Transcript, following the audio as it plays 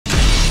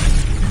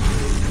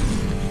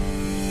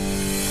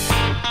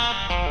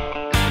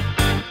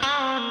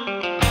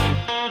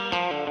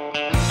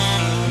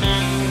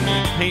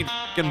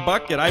fucking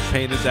bucket. I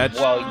painted that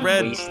Well,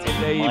 red.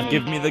 Dave,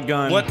 give me the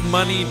gun. What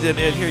money did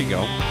it? Here you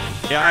go.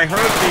 Yeah, I heard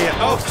the.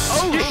 Oh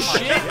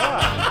shit!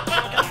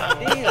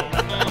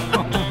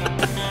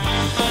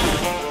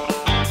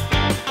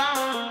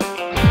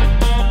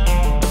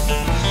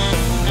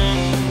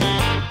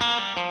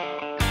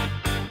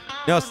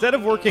 Now, instead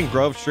of working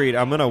Grove Street,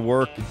 I'm going to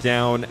work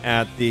down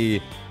at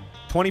the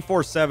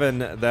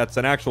 24/7. That's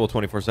an actual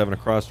 24/7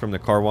 across from the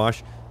car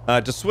wash.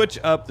 To switch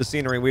up the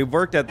scenery, we've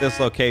worked at this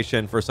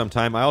location for some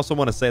time. I also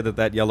want to say that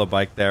that yellow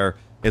bike there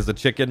is the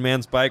Chicken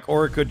Man's bike,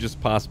 or it could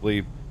just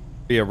possibly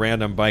be a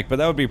random bike, but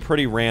that would be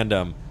pretty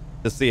random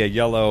to see a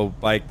yellow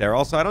bike there.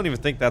 Also, I don't even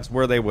think that's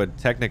where they would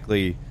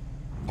technically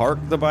park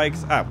the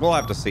bikes. We'll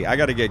have to see. I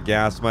got to get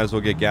gas. Might as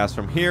well get gas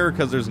from here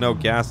because there's no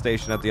gas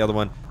station at the other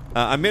one.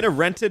 I'm in a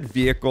rented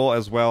vehicle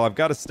as well. I've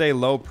got to stay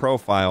low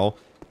profile.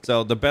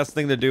 So the best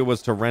thing to do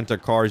was to rent a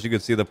car. As you can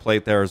see, the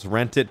plate there is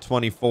Rent It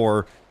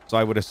 24. So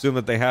I would assume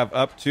that they have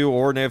up to,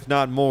 or if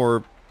not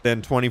more,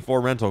 than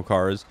 24 rental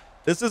cars.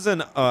 This is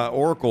an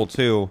Oracle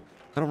too.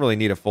 I don't really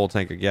need a full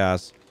tank of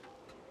gas.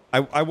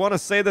 I want to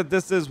say that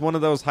this is one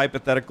of those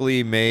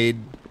hypothetically made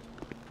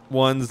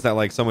ones that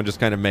like someone just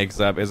kind of makes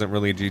up. Isn't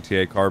really a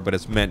GTA car, but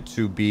it's meant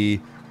to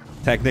be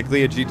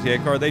technically a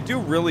GTA car. They do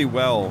really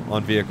well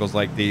on vehicles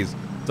like these.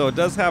 So it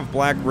does have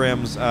black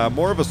rims,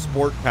 more of a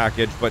sport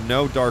package, but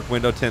no dark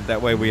window tint.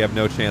 That way we have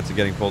no chance of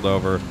getting pulled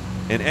over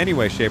in any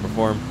way, shape, or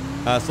form.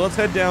 So let's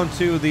head down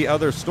to the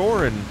other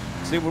store and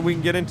see what we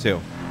can get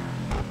into.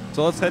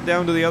 So let's head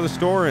down to the other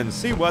store and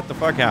see what the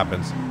fuck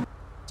happens.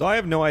 So I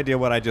have no idea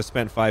what I just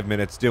spent 5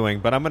 minutes doing,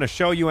 but I'm going to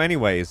show you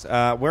anyways.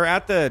 We're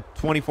at the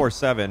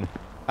 24/7.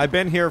 I've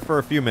been here for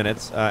a few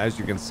minutes, as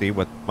you can see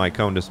with my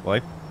cone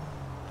display.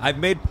 I've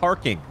made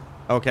parking,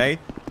 okay?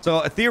 So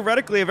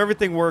theoretically, if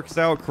everything works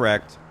out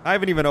correct, I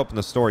haven't even opened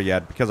the store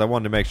yet because I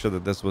wanted to make sure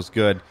that this was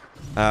good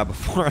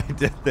before I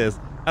did this.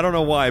 I don't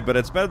know why, but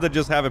it's better than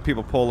just having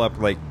people pull up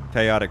like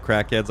chaotic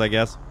crackheads, I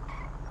guess.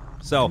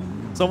 So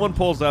someone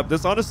pulls up.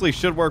 This honestly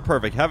should work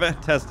perfect.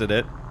 Haven't tested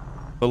it,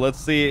 but let's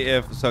see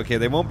if it's okay.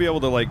 They won't be able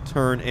to like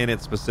turn in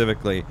it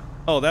specifically.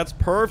 Oh, that's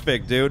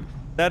perfect, dude.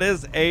 That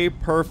is a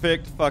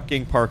perfect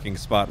fucking parking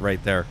spot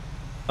right there.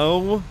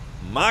 Oh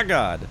my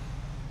God.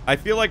 I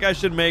feel like I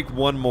should make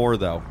one more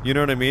though. You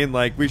know what I mean?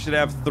 Like we should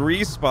have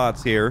 3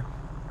 spots here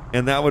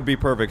and that would be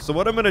perfect. So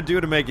what I'm going to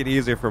do to make it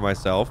easier for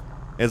myself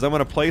is I'm going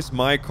to place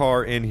my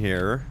car in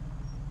here.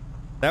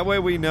 That way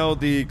we know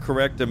the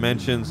correct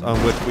dimensions on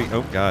which we,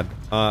 oh God,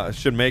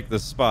 should make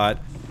this spot.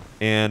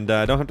 And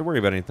don't have to worry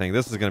about anything.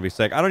 This is going to be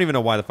sick. I don't even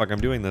know why the fuck I'm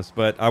doing this,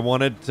 but I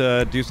wanted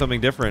to do something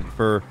different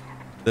for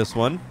this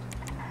one.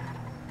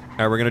 All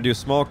right, we're going to do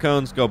small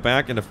cones, go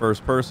back into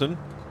first person.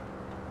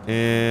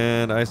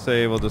 And I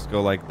say we'll just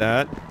go like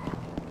that.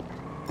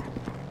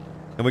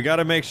 And we got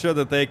to make sure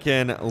that they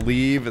can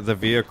leave the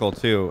vehicle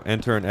too,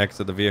 enter and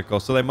exit the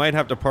vehicle. So they might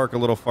have to park a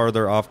little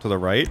farther off to the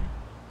right.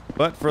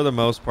 But for the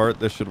most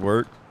part, this should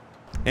work.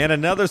 And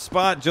another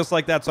spot just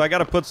like that. So I got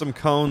to put some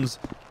cones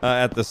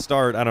at the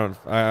start.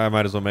 I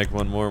might as well make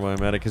one more when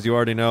I'm at it because you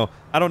already know.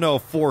 I don't know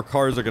if 4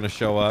 cars are going to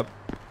show up.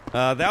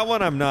 That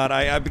one I'm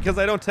not. Because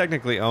I don't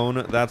technically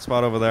own that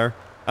spot over there.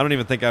 I don't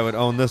even think I would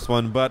own this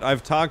one, but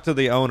I've talked to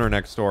the owner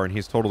next door and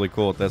he's totally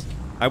cool with this.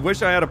 I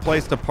wish I had a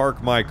place to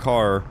park my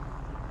car.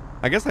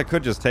 I guess I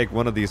could just take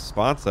one of these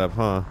spots up,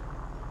 huh?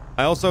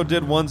 I also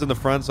did ones in the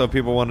front so if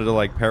people wanted to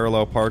like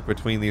parallel park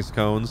between these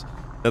cones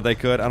that they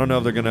could. I don't know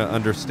if they're going to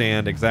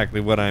understand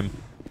exactly what I'm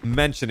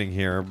mentioning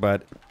here,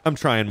 but I'm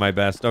trying my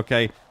best,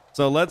 okay?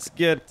 So let's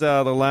get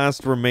the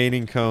last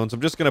remaining cones.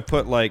 I'm just going to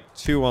put like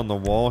 2 on the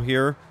wall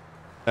here.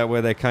 That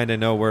way they kind of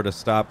know where to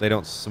stop. They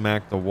don't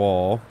smack the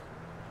wall.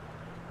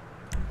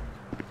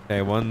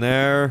 Okay, 1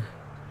 there.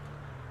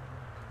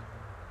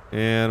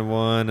 And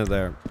 1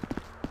 there.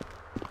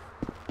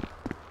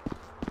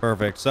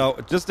 Perfect. So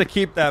just to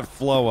keep that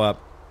flow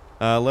up,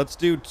 let's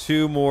do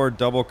 2 more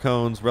double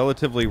cones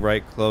relatively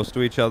right close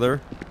to each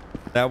other.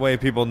 That way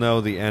people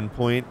know the end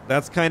point.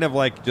 That's kind of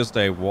like just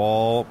a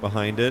wall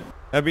behind it.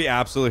 That'd be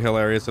absolutely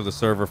hilarious if the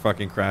server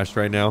fucking crashed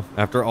right now.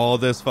 After all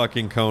this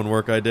fucking cone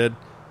work I did.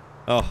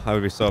 Oh, I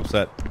would be so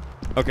upset.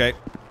 Okay.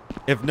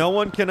 If no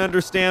one can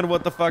understand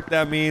what the fuck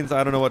that means,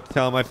 I don't know what to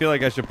tell them. I feel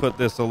like I should put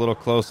this a little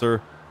closer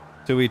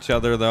to each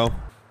other, though.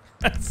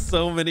 That's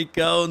so many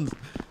cones.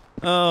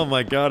 Oh,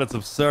 my God. It's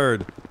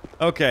absurd.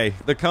 Okay.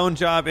 The cone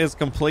job is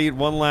complete.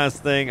 One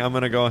last thing. I'm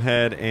going to go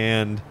ahead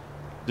and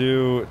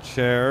do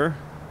chair.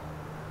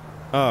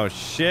 Oh,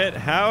 shit.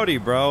 Howdy,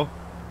 bro.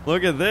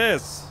 Look at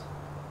this.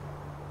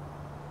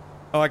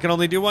 Oh, I can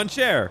only do 1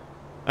 chair.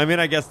 I mean,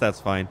 I guess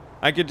that's fine.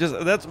 I could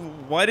just,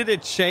 why did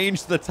it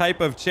change the type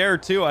of chair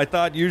too? I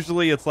thought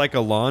usually it's like a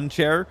lawn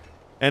chair.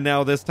 And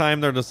now this time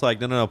they're just like,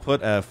 no,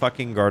 put a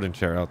fucking garden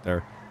chair out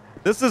there.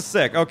 This is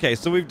sick. Okay,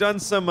 so we've done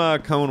some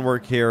cone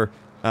work here.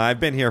 I've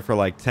been here for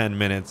like 10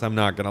 minutes, I'm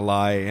not going to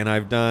lie. And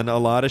I've done a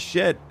lot of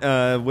shit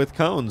with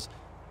cones.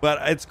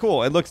 But it's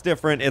cool. It looks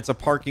different. It's a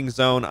parking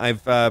zone.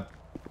 I've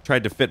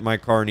tried to fit my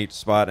car in each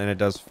spot and it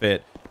does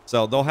fit.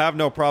 So they'll have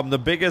no problem. The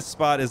biggest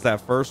spot is that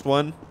first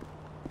one.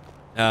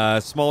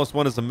 Smallest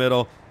one is the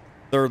middle.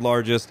 Third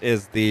largest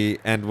is the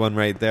end one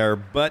right there.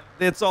 But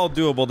it's all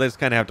doable. They just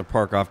kind of have to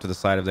park off to the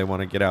side if they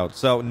want to get out.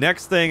 So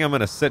next thing, I'm going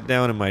to sit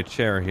down in my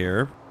chair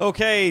here.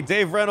 Okay,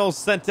 Dave Reynolds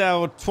sent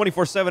out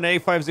 24/7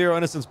 A50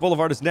 Innocence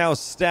Boulevard is now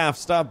staffed.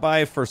 Stop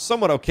by for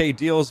somewhat okay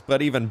deals,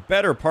 but even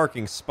better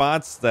parking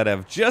spots that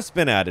have just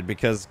been added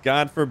because,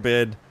 God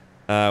forbid,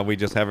 we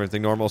just have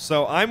everything normal.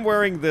 So I'm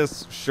wearing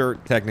this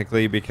shirt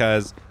technically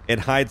because it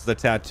hides the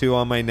tattoo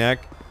on my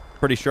neck.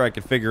 Pretty sure I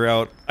could figure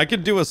out. I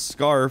could do a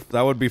scarf.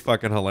 That would be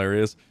fucking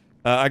hilarious.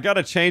 I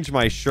gotta change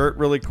my shirt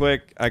really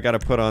quick. I gotta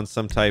put on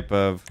some type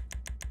of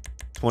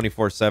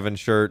 24/7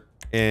 shirt.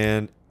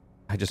 And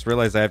I just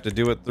realized I have to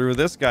do it through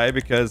this guy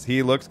because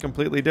he looks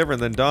completely different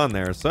than Don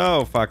there.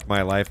 So fuck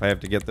my life. I have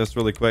to get this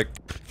really quick.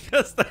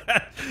 Because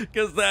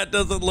that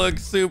doesn't look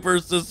super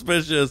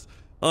suspicious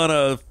on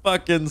a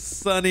fucking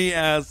sunny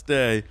ass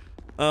day.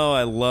 Oh,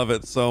 I love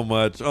it so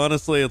much.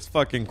 Honestly, it's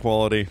fucking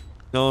quality.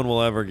 No one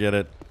will ever get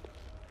it.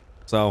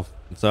 So,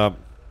 what's up?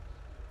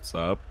 What's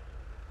up?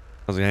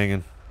 How's he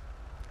hanging?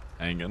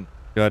 Hanging.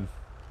 Good.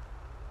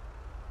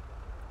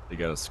 You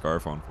got a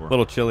scarf on for. A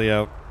little chilly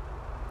out.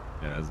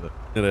 Yeah, is it?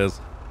 It is.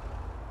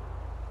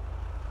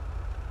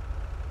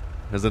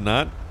 Is it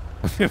not?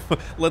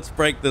 Let's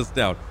break this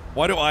down.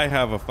 Why do I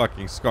have a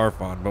fucking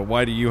scarf on, but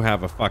why do you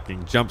have a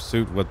fucking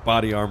jumpsuit with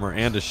body armor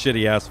and a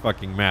shitty ass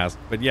fucking mask?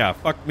 But yeah,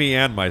 fuck me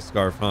and my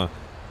scarf, huh?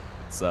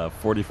 It's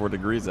 44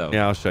 degrees out.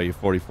 Yeah, I'll show you.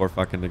 44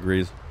 fucking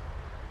degrees.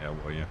 Yeah,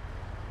 will you?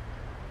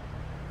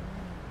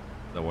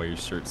 The way your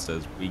shirt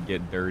says, we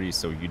get dirty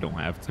so you don't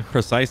have to.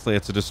 Precisely,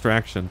 it's a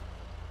distraction.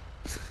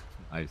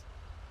 Nice.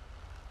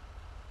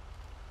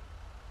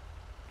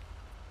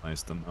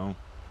 Nice to know.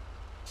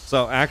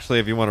 So actually,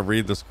 if you want to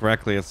read this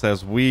correctly, it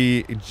says,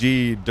 we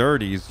G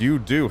dirties, you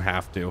do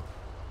have to.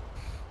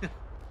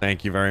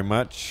 Thank you very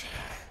much.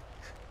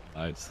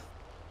 Nice.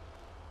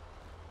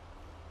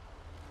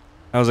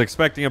 I was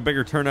expecting a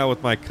bigger turnout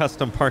with my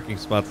custom parking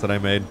spots that I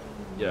made.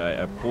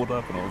 Yeah, I pulled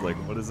up and I was like,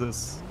 what is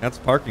this? That's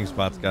parking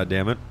spots,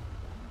 goddammit.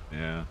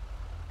 Yeah.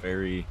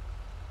 Very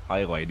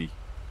highlighty.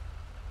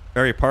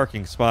 Very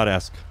parking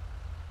spot-esque.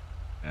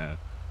 Yeah.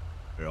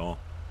 Yeah.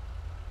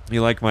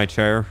 You like my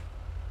chair?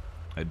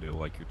 I do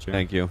like your chair.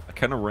 Thank you. I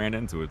kind of ran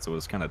into it, so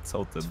it's kind of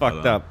tilted. It's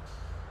fucked up.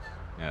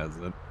 Yeah, is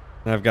it?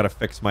 And I've got to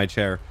fix my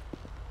chair.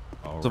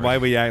 So why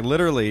we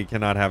literally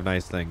cannot have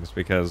nice things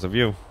because of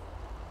you.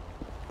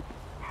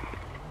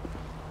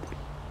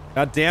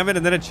 God damn it,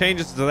 and then it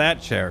changes to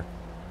that chair.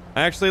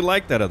 I actually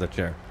like that other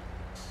chair.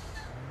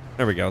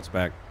 There we go, it's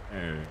back.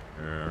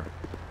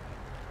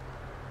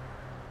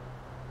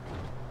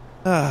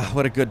 Ah,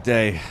 what a good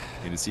day.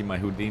 Need to see my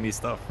Houdini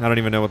stuff. I don't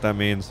even know what that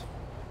means.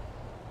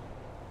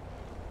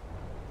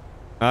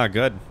 Ah,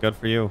 good. Good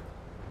for you.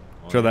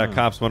 Well, Sure, yeah. that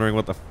cop's wondering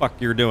what the fuck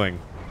you're doing.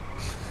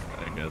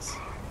 I guess.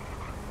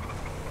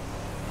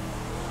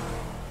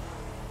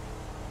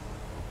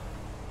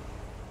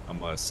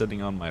 I'm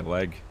sitting on my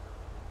leg.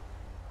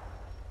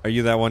 Are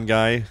you that one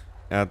guy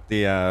at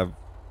the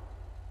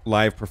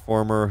live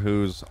performer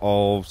who's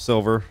all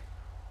silver?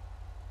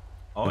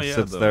 Oh, and yeah.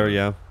 sits there,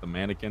 yeah. The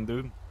mannequin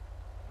dude.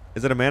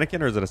 Is it a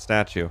mannequin or is it a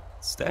statue?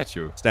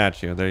 Statue.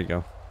 Statue. There you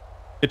go.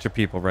 Get your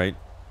people right.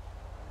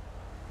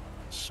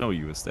 Show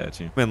you a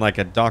statue. I'm in like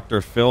a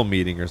Dr. Phil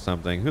meeting or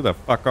something. Who the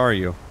fuck are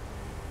you?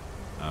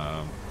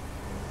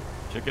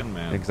 Chicken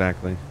man.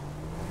 Exactly.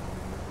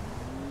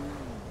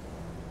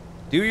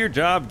 Do your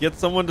job. Get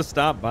someone to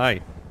stop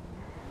by.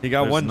 You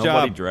got There's one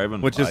nobody job,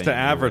 driving which is by to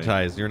anyway.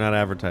 advertise. You're not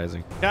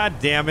advertising. God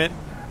damn it.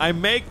 I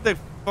make the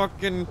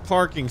fucking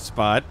parking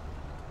spot.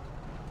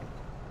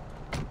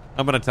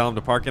 I'm going to tell him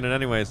to park in it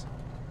anyways.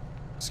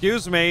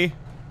 Excuse me.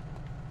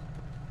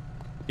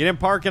 You didn't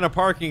park in a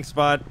parking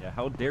spot. Yeah,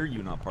 how dare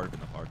you not park in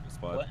the parking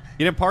spot? What?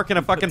 You didn't park in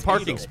a fucking Potato.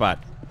 parking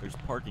spot. There's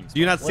parking spots. Do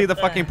you not see What the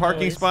the fucking hell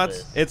parking is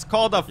spots? this? It's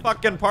called a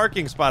fucking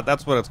parking spot.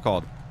 That's what it's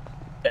called.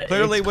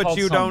 Clearly, It's what called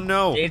you some- don't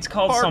know. It's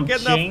called Park some in the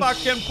jank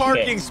fucking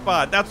parking shit.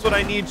 spot. That's what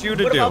I need you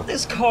to What do. about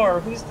this car?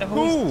 Who's the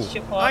Who?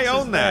 shitbox I is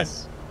own that.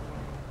 this?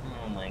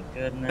 Oh my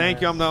goodness.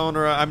 Thank you. I'm the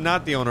owner. I'm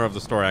not the owner of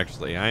the store,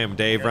 actually. I am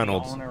Dave You're the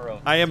Reynolds. owner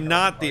of I am the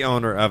not the parking.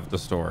 owner of the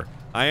store.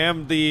 I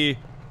am the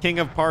king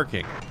of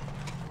parking.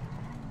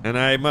 And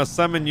I must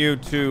summon you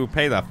to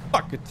pay the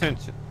fuck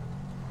attention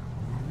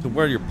to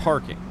where you're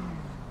parking.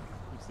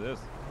 Who's this?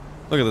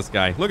 Look at this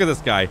guy. Look at this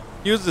guy.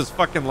 He uses his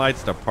fucking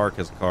lights to park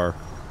his car.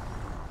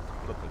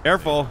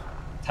 Careful.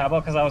 How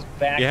about because I was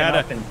backing You had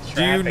up a, in do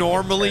traffic? you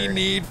normally and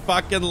need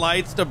fucking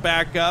lights to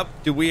back up?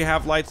 Do we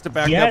have lights to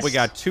back up? Yes, We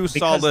got two because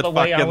solid the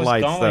way I fucking was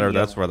lights going, that are. you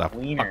That's where the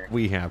wiener. fuck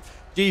we have.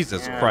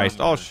 Jesus Yeah.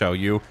 Christ! I'll show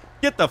you.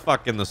 Get the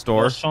fuck in the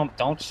store.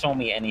 Don't show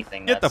me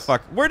anything. Get the That's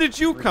fuck. Where did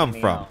you freaking come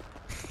me from? out.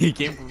 He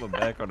came from the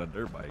back on a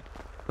dirt bike.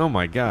 Oh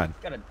my God!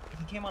 If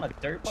he came on a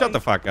dirt bike, Shut the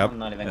fuck up. I'm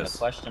not even Yes.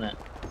 gonna question it.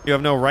 You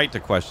have no right to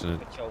question it.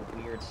 Look at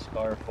your weird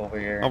scarf over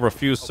here. I'll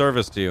refuse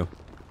service to you.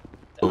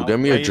 Oh, get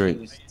me a I'll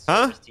drink. refuse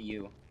Huh? service To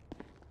you.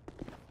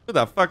 Who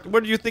the fuck?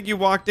 What do you think you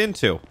walked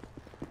into?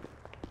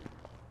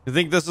 You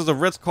think this is a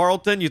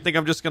Ritz-Carlton? You think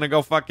I'm just gonna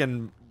go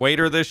fucking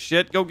waiter this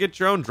shit? Go get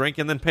your own drink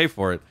and then pay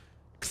for it.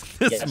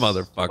 This Yes,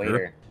 motherfucker.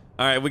 waiter.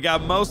 All right, we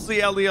got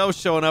mostly LEO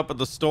showing up at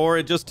the store.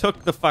 It just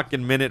took the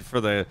fucking minute for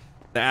the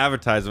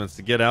advertisements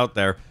to get out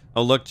there.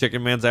 Oh, look,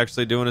 Chicken Man's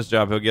actually doing his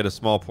job. He'll get a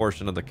small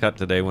portion of the cut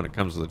today when it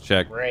comes to the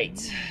check.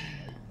 Great.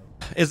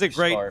 Is it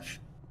great? Scarf.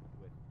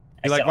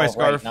 You like my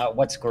scarf? No,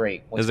 what's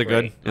great? What's Is it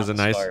great? good? Is Not it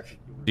the nice? Scarf.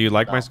 Do you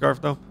like my No.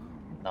 scarf, though?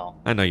 No,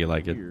 I know you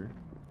like it.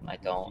 I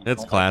don't.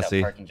 It's I don't classy.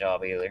 Like that parking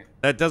job either.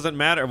 That doesn't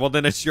matter. Well,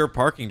 then it's your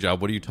parking job.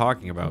 What are you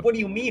talking about? What do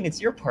you mean?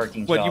 It's your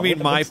parking What, job. you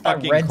mean my what's that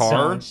fucking red car?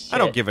 zone I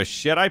don't shit? give a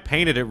shit. I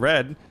painted it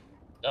red.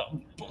 Oh,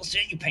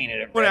 bullshit! You painted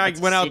it red. When I It's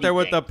a went out city there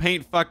with thing. the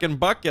paint fucking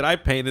bucket, I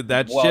painted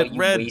that Well, shit you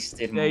red.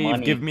 wasted Dave,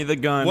 money. give me the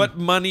gun. What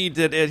money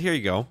did it? Here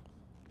you go.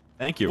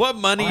 Thank you. What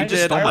money Why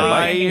did are we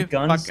I? handing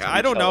guns Fuck, to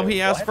I don't each know. other?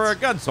 He asked for a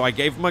What? gun, so I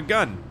gave him a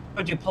gun.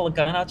 Would you pull a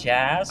gun out your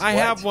ass? I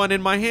What? have one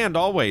in my hand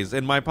always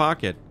in my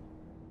pocket.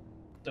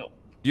 So,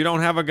 You don't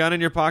have a gun in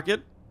your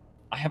pocket?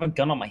 I have a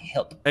gun on my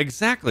hip.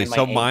 Exactly. In my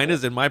So mine ankle.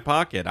 is in my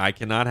pocket. I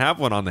cannot have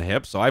one on the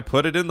hip, so I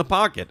put it in the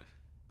pocket.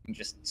 You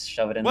just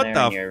shove it in What there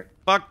the in your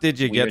fuck did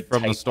you get weird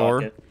from the tight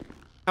store? pocket.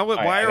 How,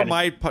 right, why I are gotta-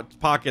 my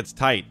pockets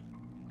tight?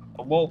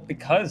 Well,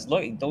 because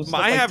look, those. Look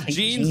I like have tight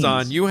jeans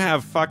on. You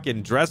have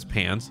fucking dress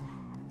pants.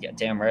 Yeah,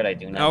 damn right I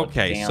do. Now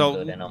Okay, damn so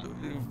good in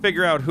 'em.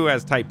 figure out who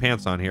has tight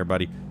pants on here,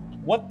 buddy.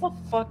 What the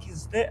fuck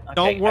is that? Okay,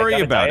 Don't worry I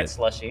got a about diet it.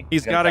 Slushy.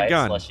 He's I got a diet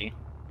gun. Slushy.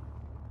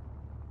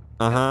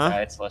 Uh-huh.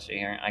 Diet slushy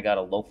here. I got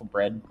a loaf of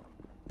bread.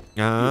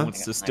 He Uh-huh.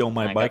 wants to steal I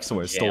my got bike, some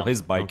so I stole jam.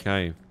 his bike.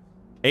 Okay.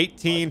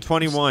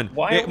 1821.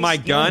 Why are we My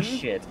stealing gun?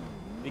 Shit?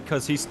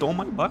 Because he stole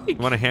my bike. You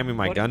want to hand me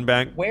my What- gun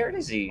back? Where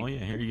is he? Oh, yeah,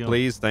 here you go.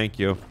 Please, thank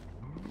you.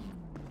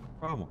 No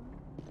problem.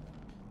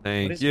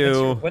 Thank What's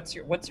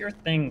you. what's your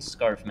thing,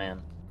 Scarf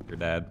Man? Your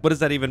dad. What does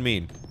that even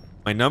mean?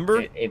 My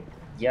number?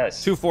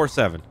 Yes.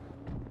 247.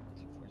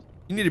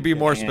 You need to be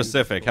more And-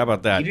 specific. How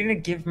about that? You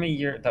didn't give me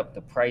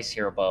the price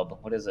here, bub.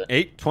 What is it?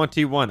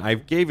 821. I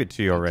gave it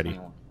to you already.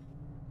 21.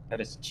 That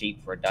is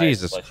cheap for a diet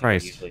Jesus slushy. They're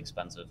Christ. Usually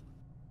expensive.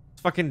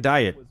 It's fucking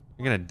diet.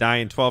 You're gonna die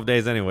in 12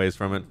 days anyways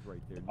from it.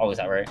 Oh, is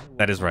that right?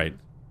 That is right.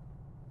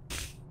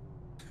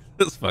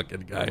 This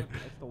fucking guy.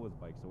 I stole his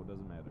bike, so it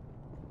doesn't matter.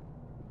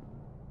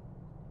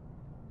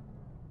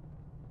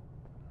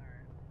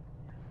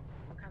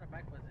 What kind of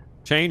bike was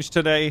it? Change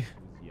today.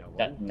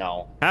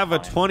 No. Have a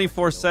Fine.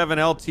 24/7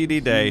 LTD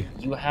day.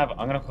 You have.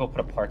 I'm gonna go put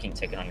a parking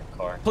ticket on your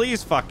car.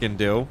 Please fucking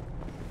do.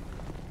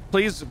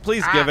 Please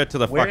give it to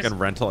the Where's- fucking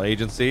rental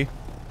agency.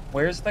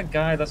 Where's the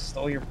guy that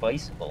stole your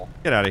bicycle?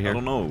 Get out of I here.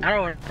 don't know. I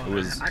don't. It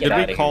was- I Get Did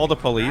outta we here. call the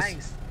police?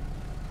 Nice.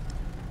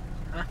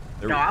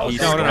 There- No, I was he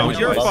just No, no, stole no. my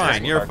You're bike.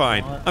 fine. You're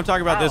Parking fine. lot. I'm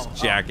talking about this Oh, oh.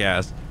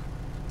 jackass.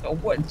 Oh,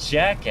 what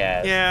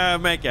jackass? Yeah,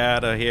 make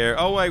out of here.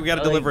 Oh, wait, we got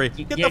a Like, delivery.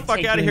 you Get the can't fuck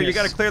take out of here. your You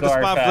got to clear the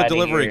scarf spot for the outta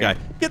delivery here. guy.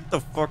 Get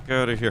the fuck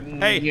out of here.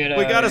 Hey, Get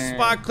we got a outta here.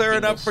 spot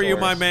clearing up for you,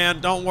 my Dinosaurus.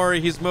 man. Don't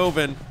worry, he's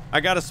moving. I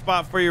got a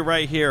spot for you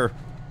right here.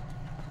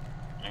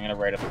 I'm gonna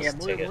write up this Yeah,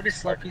 move- ticket. move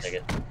this parking slow,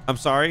 please. ticket. I'm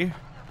sorry.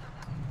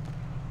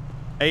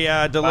 Hey,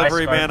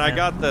 delivery Scarf man, I Man.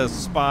 got the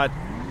spot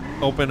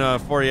open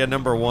for you,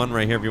 number 1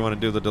 right here if you want to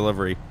do the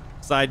delivery.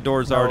 Side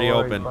door's already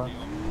open.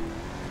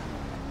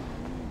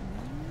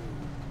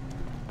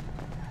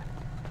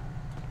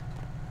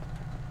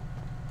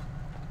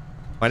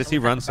 Why does he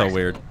run so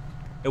weird?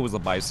 It was a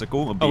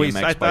bicycle, a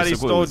BMX Oh, I thought he bicycle.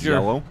 stole It was your-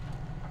 yellow.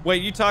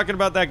 Wait, you talking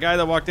about that guy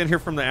that walked in here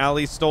from the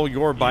alley, stole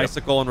your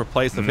bicycle in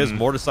replace of his Mhm.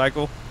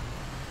 motorcycle?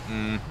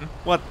 Mhm.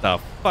 What the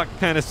fuck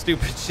kind of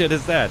stupid shit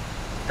is that?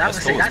 That I was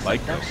stole his that's some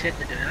bike, dumb though. shit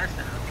to do. That's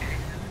not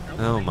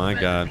okay. Oh, my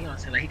God. He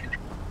wants to, like, he can-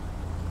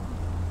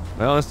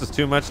 Well, this is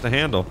too much to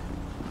handle.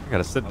 I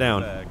gotta sit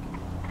down. Back.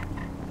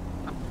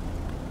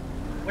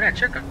 Where that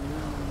trick?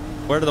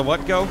 Where did the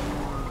what go?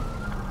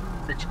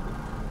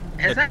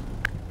 Has that?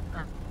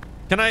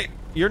 Can I...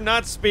 You're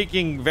not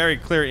speaking very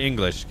clear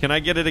English. Can I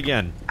get it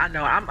again? I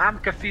know. I'm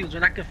confused.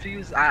 When I'm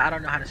confused, I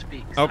don't know how to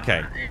speak. So,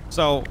 Okay.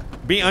 So,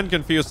 be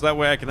unconfused so that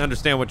way I can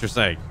understand what you're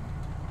saying.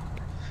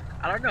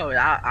 I don't know.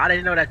 I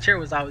didn't know that chair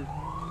was always.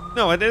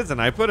 No, it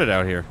isn't. I put it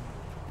out here.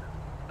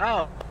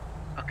 Oh.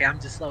 Okay, I'm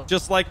just slow.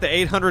 Just like the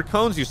 800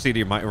 cones you see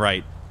to my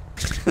right.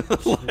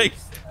 Like,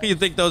 you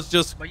think those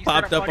just But you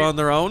popped said up I've already- on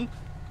their own?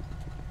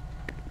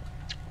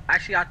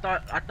 Actually, I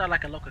thought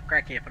like a local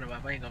crackhead, but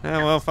I ain't gonna.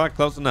 Oh, well, fuck,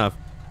 close enough.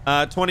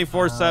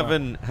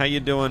 24/7, how you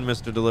doing,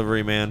 Mr.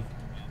 Delivery Man?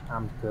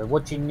 I'm good.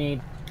 What you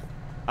need?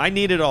 I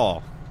need it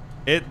all.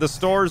 The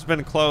store's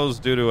been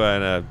closed due to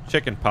a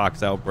chicken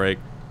pox outbreak.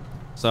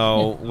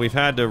 So we've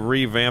had to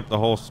revamp the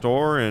whole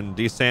store and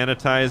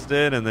desanitized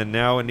it, and then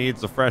now it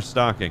needs a fresh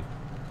stocking.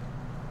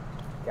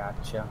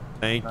 Gotcha.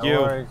 Thank No you.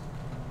 worries.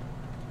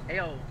 Hey,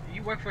 yo,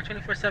 you work for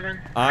 24/7?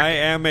 I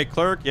am a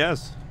clerk,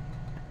 yes.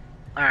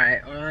 All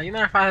right. You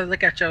mind if I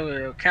look at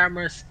your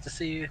cameras to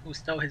see who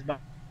stole his bike?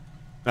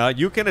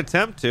 You can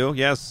attempt to,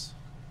 yes.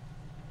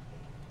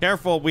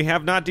 Careful, we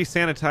have not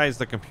desanitized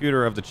the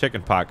computer of the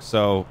chicken pox,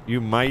 so you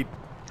might...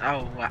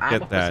 Oh, well, I'm Get gonna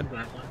put that. some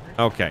gloves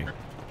on. Okay.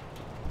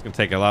 It's gonna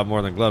take a lot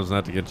more than gloves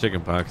not to get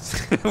chicken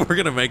pox. We're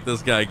gonna make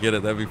this guy get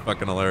it. That'd be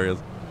fucking hilarious.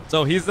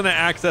 So he's gonna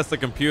access the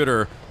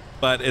computer,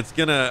 but it's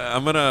gonna...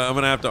 I'm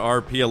gonna have to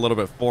RP a little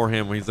bit for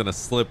him. He's gonna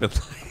slip and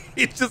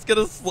He's just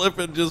gonna slip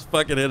and just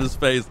fucking hit his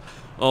face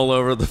all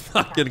over the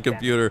fucking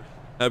computer.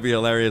 That'd be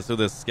hilarious with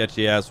this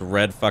sketchy ass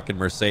red fucking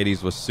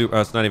Mercedes with super.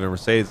 Oh, it's not even a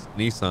Mercedes,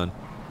 Nissan.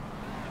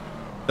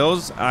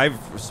 Those, I've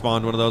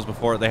spawned one of those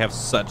before. They have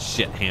such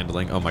shit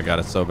handling. Oh my god,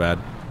 it's so bad.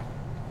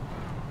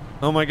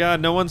 Oh my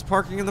god, no one's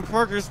parking in the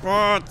parking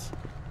spots.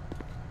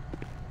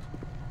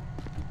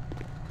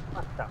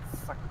 What the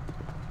fuck?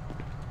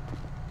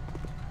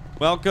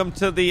 Welcome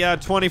to the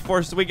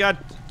 24. So we got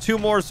 2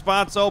 more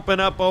spots open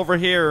up over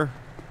here.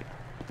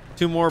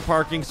 2 more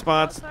parking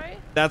spots. Oh, sorry?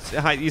 That's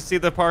you see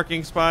the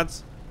parking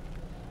spots?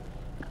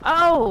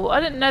 Oh,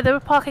 I didn't know there were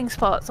parking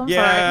spots. I'm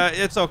Yeah,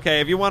 sorry. it's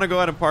okay. If you want to go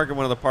ahead and park in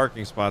one of the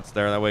parking spots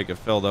there, that way you can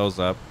fill those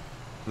up.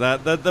 The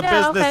Yeah,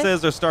 okay.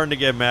 businesses are starting to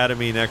get mad at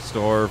me next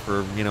door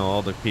for, you know,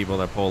 all the people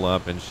that pull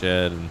up and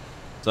shit. And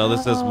so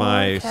this is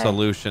my okay.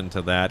 solution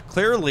to that.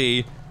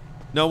 Clearly,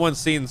 no one's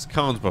seen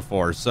cones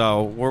before,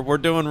 so we're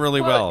doing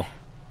really well.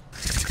 I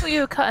thought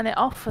you were cutting it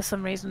off for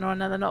some reason or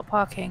another, not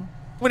parking.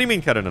 What do you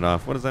mean cutting it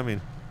off? What does that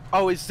mean?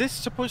 Oh, is this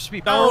supposed to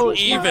be? Don't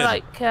it's even. more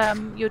like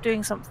you're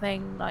doing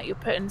something, like you're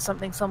putting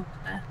something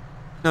somewhere.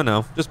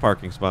 No, just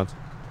parking spots.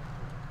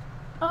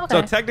 Oh, So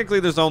okay.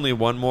 technically there's only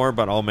one more,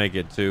 but I'll make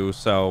it 2.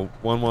 So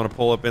one want to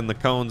pull up in the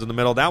cones in the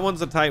middle. That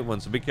one's a tight one,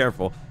 so be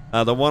careful.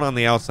 The one on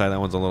the outside, that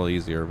one's a little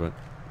easier, but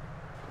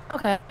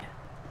Okay.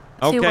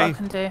 See what I okay.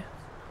 can do.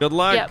 Good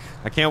luck. Yep.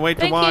 I can't wait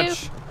Thank to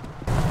watch.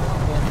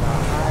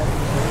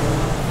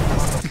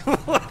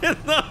 What in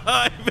the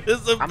hive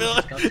is a I'm bill?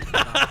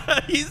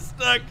 disgusted. He's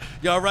stuck.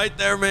 Y'all right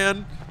there,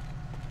 man.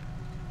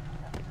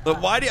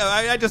 But why do you,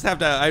 I just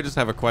have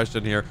a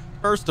question here.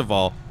 First of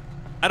all,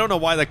 I don't know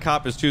why the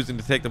cop is choosing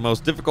to take the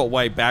most difficult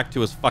way back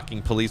to his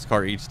fucking police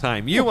car each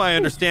time. You, I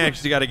understand,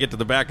 because you got to get to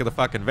the back of the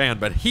fucking van,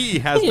 but he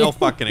has no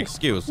fucking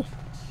excuse.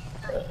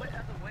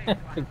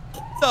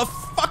 The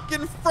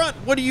fucking front.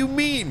 What do you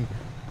mean?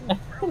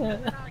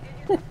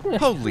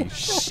 Holy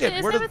shit.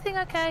 Is Where do, everything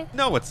okay?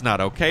 no, it's not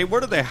okay. Where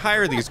do they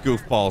hire these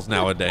goofballs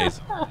nowadays?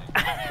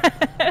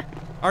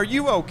 Are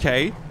you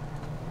okay?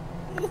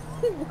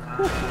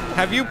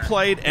 Have you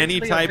played any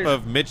type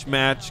of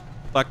mismatch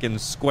fucking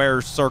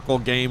square circle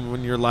game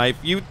in your life?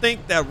 You'd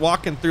think that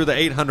walking through the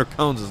 800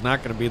 cones is not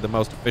going to be the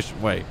most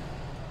efficient way.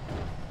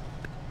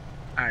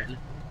 Alright.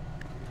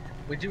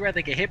 Would you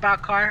rather get hit by a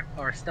car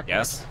or step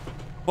Yes.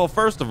 Well,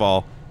 first of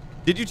all,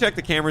 did you check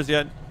the cameras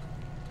yet?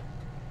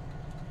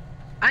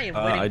 I am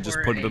waiting I just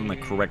for put it in the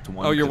correct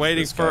one. Oh, you're 'cause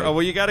waiting this for... guy- Oh,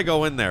 well, you got to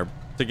go in there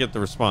to get the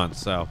response,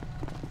 so...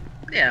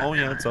 Yeah. Oh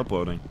yeah, it's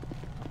uploading.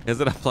 Is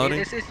it uploading?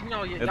 It's, you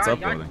know, It's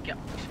uploading. Y'all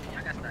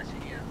got that shit,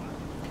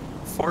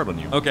 yeah. Fart on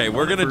you. Okay,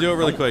 we're going to do it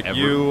really quick. Ever.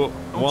 You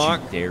Don't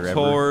walk dare ever.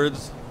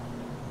 towards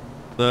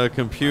the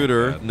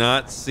computer, God.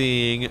 not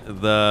seeing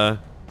the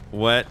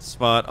wet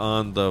spot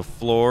on the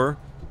floor,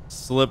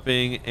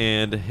 slipping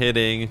and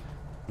hitting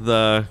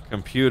the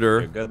computer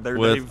You're good there,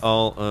 with Dave?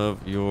 all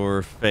of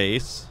your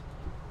face.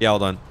 Yeah,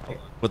 hold on.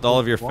 With all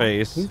of your What?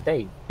 face, Who's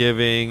Dave?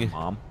 giving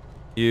Mom.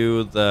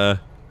 you the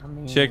I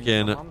mean,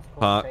 Chicken my mom's called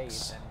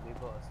pox. Dave, and we've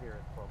got a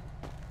serious problem.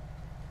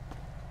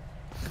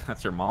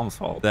 That's your mom's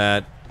fault.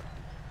 that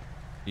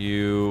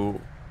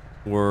you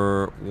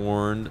were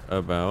warned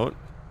about.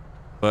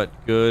 But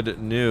good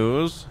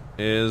news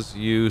is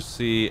you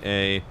see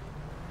a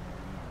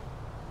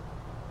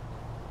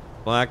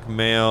black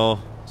male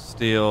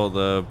steal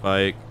the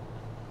bike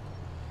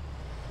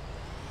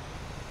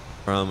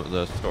from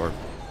the store.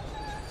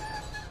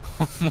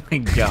 Oh my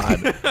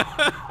god.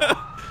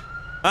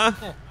 Huh?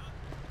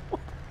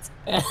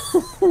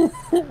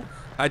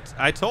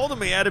 I told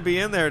him he had to be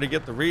in there to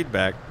get the read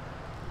back.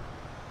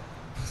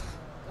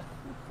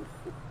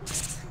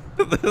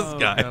 This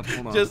guy God,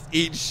 hold on. just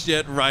eats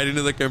shit right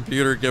into the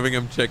computer, giving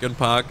him chicken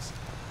pox.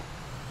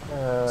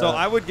 So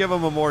I would give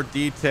him a more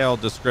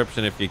detailed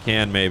description if you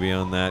can, maybe,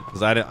 on that,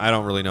 because I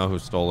don't really know who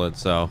stole it,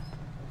 so.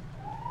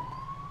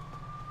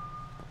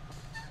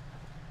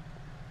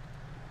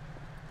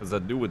 There's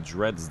that dude with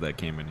dreads that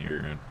came in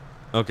here.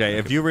 Okay,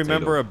 Like if a you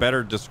remember potato. a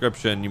better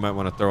description, you might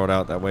want to throw it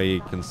out. That way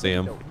you can see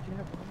him.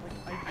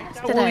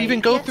 That won't even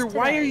go through.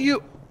 Why are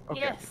you? Okay.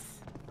 Yes.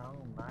 Oh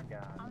my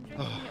god. I'm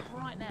drinking it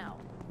right now.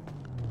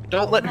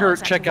 Don't let Not her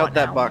exactly check out right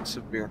that now. box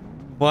of beer.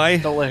 Why?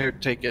 Don't let her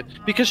take it.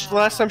 Because the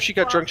last time she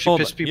got drunk, she Hold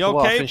pissed on. You people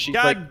off, okay? and she's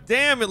God like,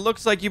 damn, it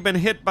looks like you've been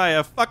hit by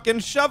a fucking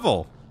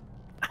shovel.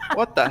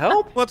 "What the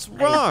hell?" What's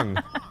wrong?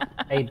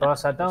 Hey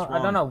boss, I What's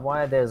don't know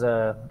why there's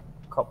a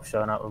cop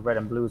showing up with red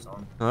and blues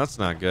on. Oh, that's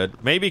not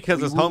good. Maybe because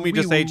his homie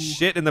just ate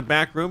shit in the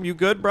back room. You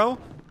good, bro?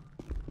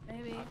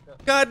 Maybe.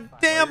 God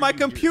damn, my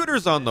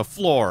computer's on the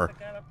floor.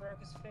 The guy that broke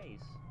his face.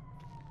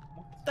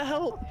 What the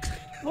hell?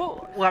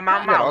 Well, Well, my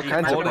got mom. all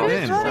kinds of Hold it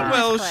things. in.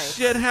 Well, place?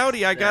 shit,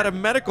 howdy. I got a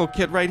medical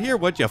kit right here.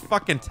 What'd you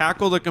fucking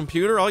tackle the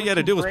computer? All you had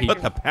to do was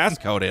put the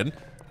passcode in.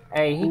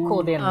 Hey, he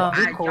called in. Oh.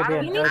 He called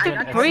in. You need to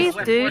urgent breathe,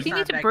 assistance. dude. You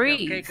need to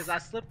breathe. Okay, because I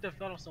slipped and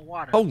fell on some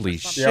water. Holy Or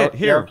something. shit.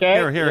 Here, okay?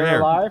 here, You're here.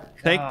 alive?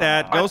 Take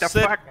that. Go What the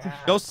sit. fuck?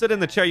 Go sit in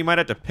the chair. You might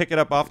have to pick it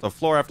up off the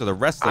floor after the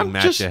wrestling I'm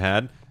match just- you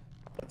had.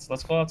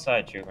 Let's go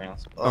outside, Junior.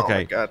 Oh Okay.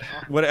 my god.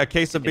 What, a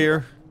case of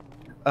beer?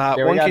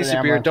 we One got case an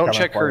of beer. ambulance Don't coming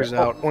check for hers you.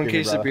 out. Oh, One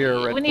excuse case me, of brother.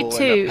 beer. Red We need Bull,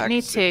 two. and a pack Need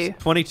of six. two.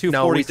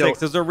 2246.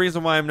 don't. Is there a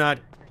reason why I'm not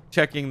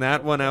checking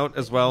that one out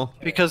as well?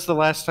 Because the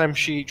last time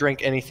she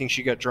drank anything,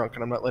 she got drunk,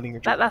 and I'm not letting her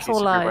drink That's a case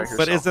all of beer by lies. herself.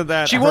 But isn't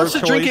that She her wants to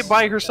drink choice? it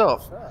by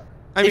herself.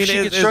 I mean, if she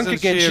gets drunk isn't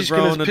again, she a she's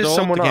gonna grown piss adult?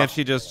 someone Can't off.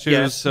 she just choose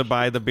Yes. to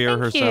buy the beer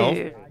Thank herself?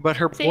 you. But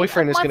her See,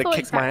 boyfriend is my gonna thought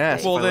kick my ass.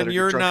 exactly. Well, if I let then her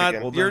you're get drunk not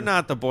again. you're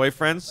not the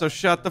boyfriend, so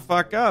shut the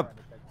fuck up.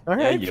 All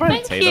right, you fine.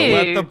 Thank potato. you.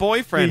 Let the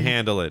boyfriend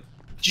handle it.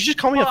 Did you just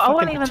call me Well, a I fucking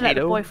won't even let the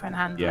potato? boyfriend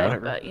handle Yeah.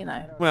 it, but you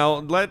know.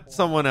 Well, let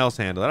someone else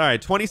handle it. All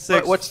right,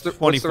 26, What's the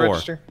 24.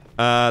 register?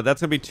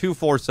 That's gonna be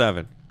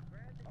 247.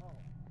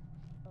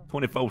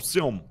 24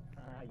 sim.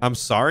 I'm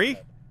sorry.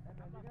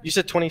 You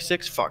said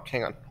 26? Fuck,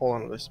 hang on. Hold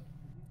on to this.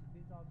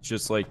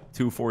 Just like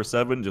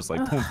 247, just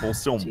like 24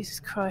 sim.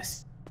 Jesus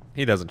Christ.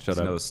 He doesn't shut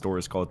You know, up. the store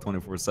is called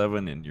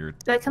 24/7, and you're.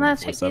 Can I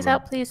check these 24/7.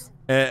 out, please?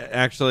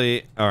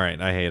 Actually, all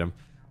right. I hate him.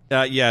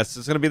 Yes,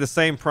 it's gonna be the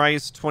same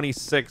price.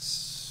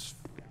 26,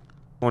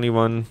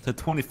 21. The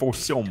 24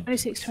 sim.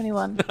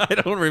 2621. I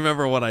don't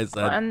remember what I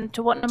said. And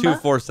to what number?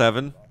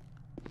 247.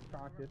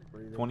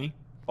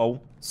 24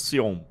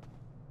 sim.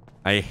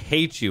 I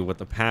hate you with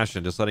a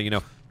passion. Just letting you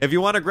know. If you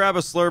want to grab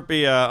a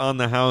Slurpee on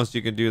the house,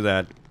 you can do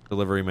that.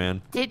 Delivery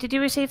man. Did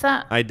you receive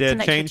that? I It's an did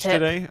extra change tip.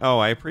 today. Oh,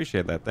 I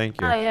appreciate that. Thank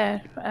you. Oh yeah,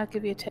 I'll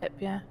give you a tip.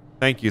 Yeah.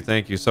 Thank you.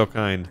 Thank you. So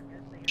kind.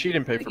 She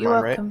didn't pay for You're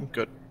mine, welcome. right?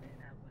 Good.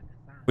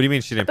 What do you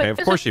mean she didn't pay? Of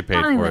course she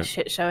paid for This it.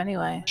 shit show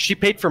anyway. She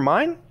paid for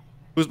mine?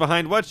 Who's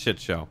behind what shit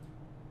show?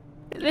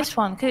 This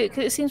one, 'cause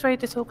it seems very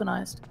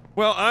disorganized.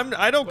 Well,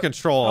 I don't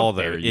control all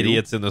the dare you.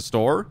 idiots in the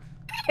store.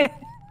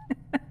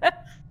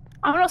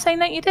 I'm not saying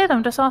that you did.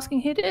 I'm just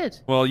asking who did.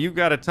 Well, you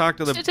got to talk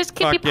to the Just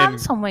keep your fucking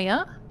pants on, will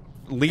ya?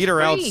 leader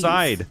Please.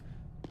 outside.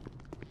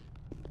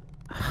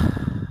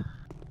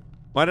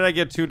 Why did I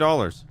get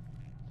 $2?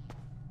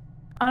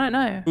 I don't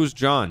know. Who's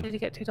John? Did you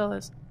get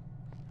 $2?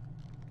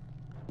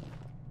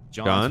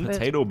 John?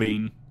 Potato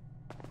bean.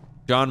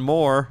 John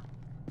Moore.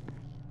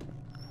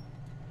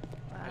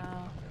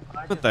 Wow.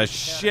 What the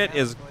shit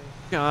is?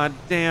 God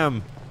damn.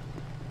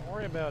 Don't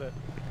worry about it.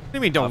 What do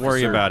you mean? Don't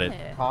worry Officer. about it.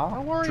 Huh?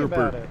 Don't worry Trooper.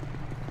 about it.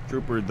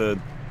 Trooper, the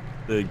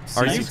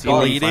Are you CCTV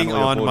bleeding finally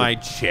on uploaded. my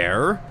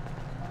chair?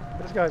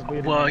 This guy's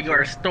bleeding. Well,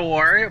 your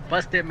store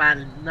busted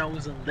my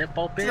nose and lip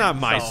open. It's not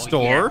my so,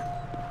 store. yeah.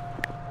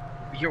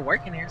 You're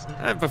working here, so.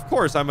 Of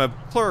course, I'm a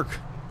clerk.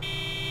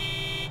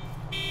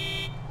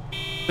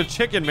 The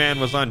chicken man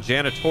was on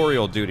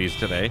janitorial duties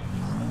today.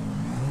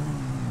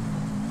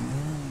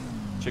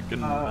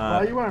 Chicken. Why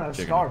are you wearing a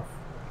chicken. scarf?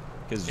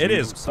 'Cause It you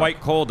is suck.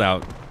 quite cold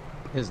out.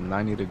 It's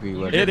 90-degree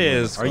weather. It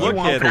is. Are you Look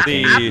on at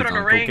cocaine? I the put on a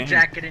On rain cocaine?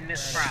 jacket in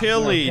this crowd.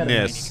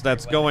 chilliness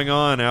that's going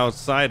on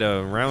outside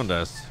around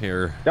us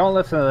here. Don't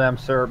listen to them,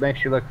 sir. It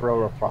makes you look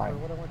real fine.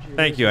 What I want you to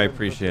Thank do you, I is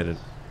appreciate it.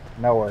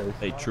 No worries.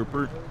 Hey,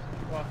 Trooper.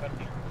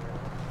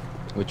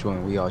 Which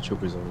one? We all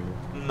troopers over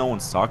here. No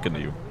one's talking to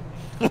you.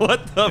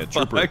 What the Yeah, fuck?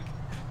 Trooper.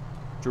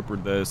 Trooper,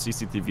 the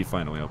CCTV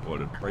finally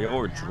uploaded. Are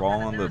y'all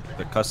drawing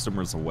the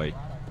customers away?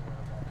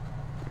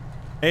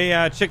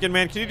 Hey, chicken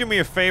man, can you do me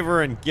a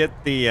favor and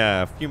get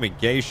the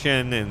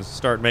fumigation and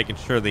start making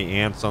sure the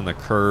ants on the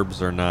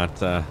curbs are not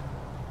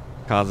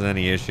causing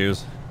any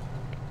issues?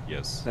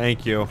 Yes.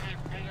 Thank you.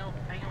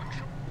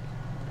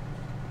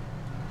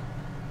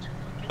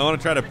 I want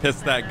to try to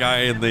piss that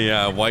guy in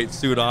the white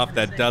suit off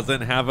that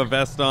doesn't have a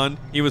vest on.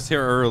 He was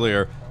here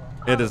earlier.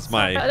 It is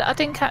my I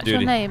didn't catch duty.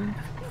 your name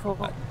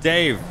before.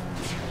 Dave.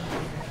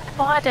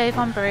 Oh, hi, Dave.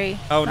 I'm Bree.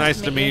 Oh,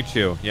 nice to meet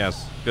you.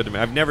 Yes, good to meet.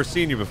 I've never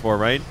seen you before,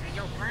 right?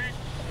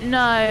 No,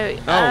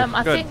 Oh,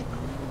 I good. think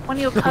one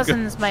of your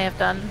cousins may have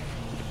done.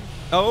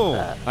 Oh,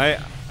 I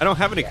don't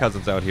have any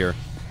cousins out here.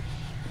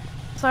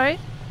 Sorry?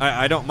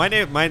 I don't. My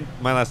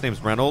last name's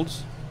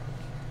Reynolds.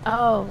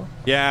 Oh,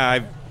 Yeah,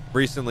 I've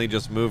recently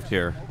just moved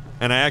here,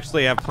 and I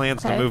actually have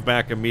plans to Okay. move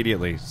back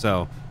immediately.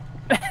 So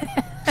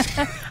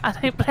I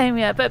don't blame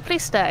you, but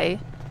please stay.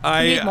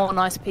 I, We need more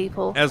nice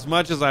people. as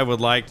much as I would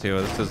like to,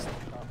 this is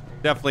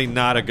definitely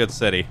not a good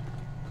city.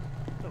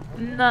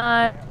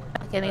 No,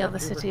 like any other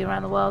city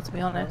around the world, to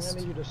be honest.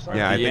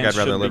 Yeah, I The think ants I'd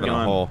rather should be live in a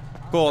gone. hole.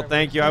 Cool,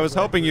 thank you. I was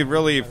hoping you'd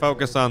really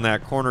focus on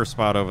that corner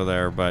spot over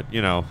there, but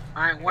you know,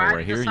 Alright, Oh, why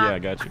right here? Yeah, I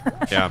got you.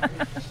 yeah.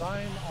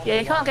 Yeah,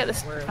 you can't get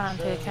this around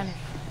here, can you?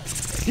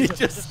 He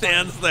just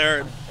stands there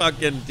and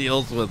fucking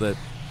deals with it.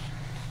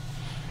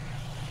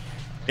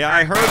 Yeah,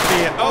 I heard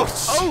the. Oh,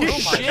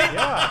 shit!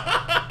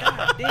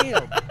 God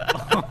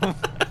damn.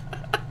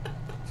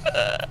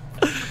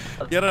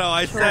 You know,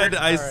 I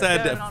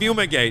said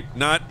fumigate,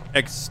 not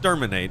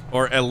exterminate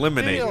or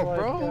eliminate. Damn,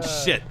 bro.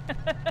 Shit.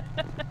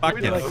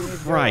 Fucking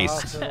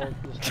Christ.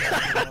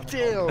 God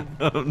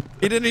damn.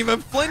 He didn't even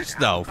flinch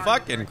though.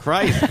 Fucking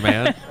Christ,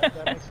 man.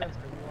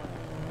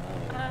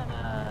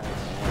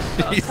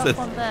 Got a Jesus. tough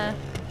one there.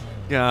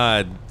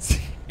 God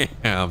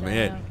damn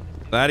it.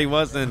 Glad he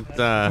wasn't.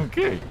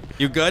 Okay.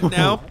 You good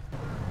now?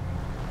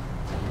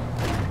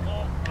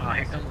 Oh,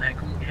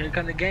 here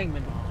come the gang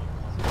member.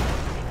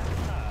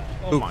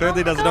 Who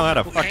clearly doesn't know how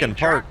to fucking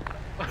park.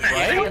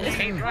 Right?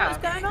 What's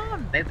going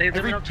on? They Every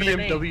living up to the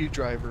name. BMW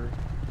driver.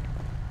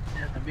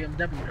 the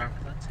BMW driver.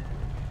 That's it.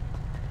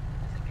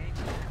 It's a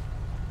game.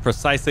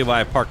 Precisely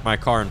why I parked my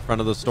car in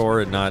front of the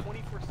store and not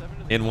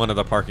in one of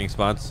the parking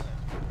spots.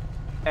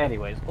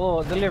 Anyways,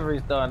 well,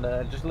 delivery's done.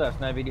 Just let us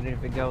know if you need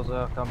anything else.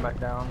 Come back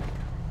down.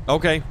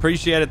 Okay,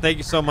 appreciate it. Thank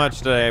you so much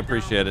today. I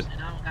appreciate it.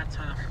 I don't got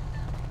time.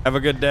 Have a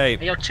good day.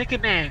 Hey, yo,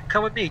 Chicken Man,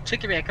 come with me.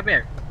 Chicken Man, come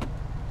here.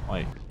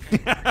 Wait.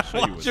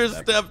 Watch your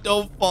step,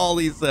 don't fall,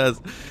 he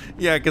says.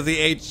 Yeah, because he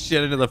ate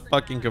shit into the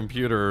fucking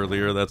computer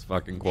earlier. That's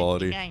fucking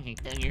quality.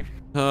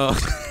 Oh.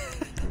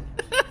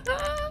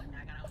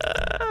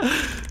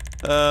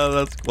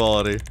 That's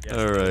quality.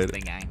 All right.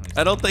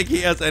 I don't think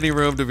he has any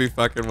room to be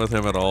fucking with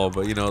him at all,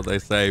 but you know, they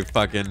say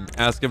fucking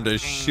ask him to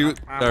shoot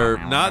or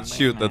not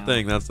shoot the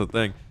thing. That's the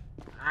thing.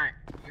 Alright,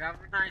 you have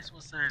a nice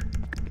one, sir.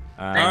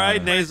 All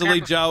right,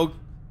 Nasally Joe.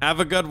 Have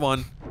a good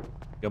one.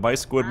 Goodbye,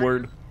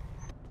 Squidward.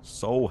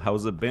 So,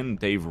 how's it been,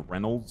 Dave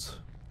Reynolds?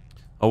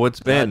 Oh, it's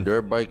been.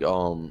 Dirt bike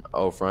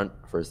out front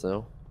for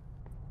sale?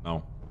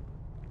 No.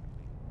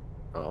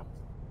 Oh.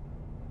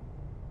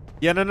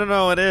 Yeah,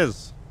 no, it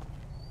is.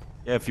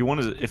 Yeah, if you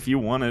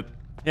want it.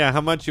 Yeah,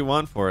 how much you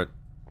want for it?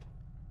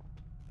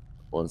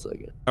 1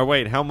 second. Or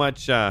wait, how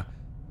much? Oh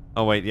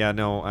wait, yeah,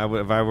 no.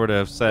 If I were to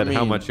have said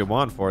how much you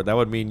want for it, that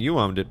would mean you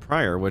owned it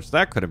prior, which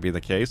that couldn't be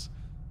the case.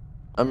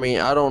 I mean,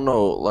 I don't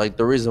know. Like,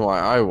 the reason why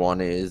I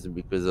want it is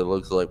because it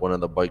looks like one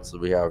of the bikes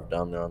that we have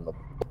down there on the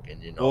book,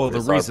 and you know. Well,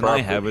 the reason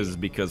I have is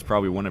because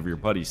probably one of your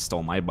buddies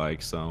stole my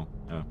bike, so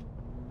yeah.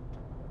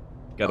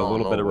 Got a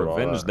little bit of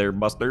revenge there,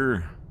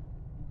 Buster.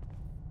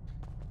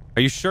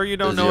 Are you sure you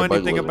don't know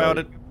anything about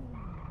it?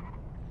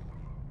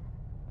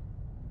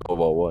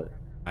 About what?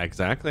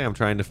 Exactly, I'm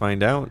trying to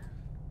find out.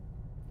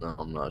 No,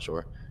 I'm not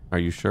sure. Are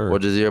you sure?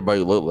 What does your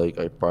bike look like?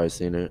 I've probably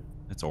seen it.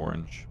 It's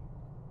orange.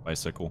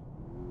 Bicycle.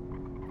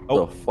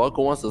 The fuck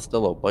wants to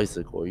steal a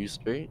bicycle? Are you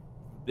straight?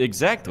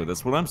 Exactly,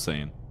 that's what I'm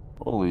saying.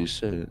 Holy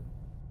shit.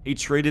 He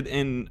traded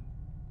in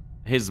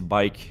his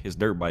bike, his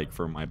dirt bike,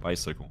 for my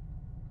bicycle.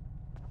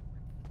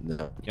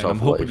 Yeah, and I'm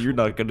hoping you're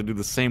not going to do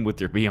the same with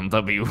your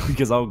BMW,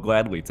 because I'll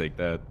gladly take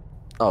that.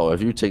 Oh,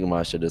 if you take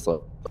my shit, it's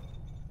up.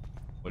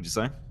 What'd you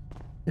say?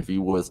 If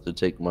you was to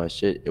take my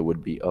shit, it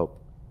would be up.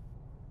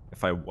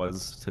 If I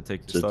was to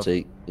take your stuff?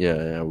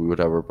 Yeah, we would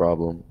have a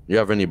problem. You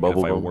have any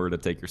bubble gum? If I were to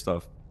take your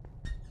stuff?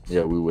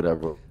 Yeah, we would have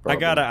a problem. I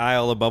got an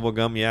aisle of bubble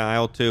gum. Yeah,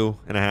 aisle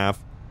 2.5.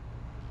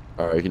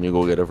 Alright, can you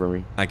go get it for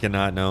me? I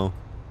cannot, no.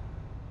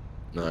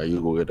 Nah, you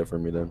go get it for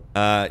me then.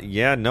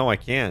 Yeah, no, I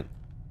can't.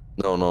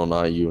 No,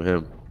 not you,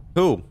 him.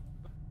 Who?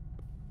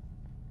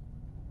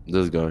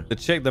 This guy. The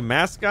chick, the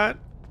mascot?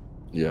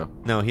 Yeah.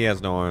 No, he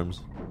has no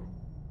arms.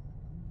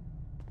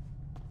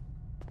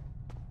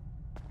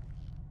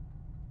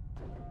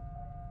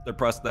 They're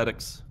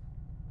prosthetics.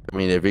 I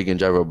mean, if he can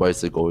drive a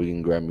bicycle, he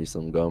can grab me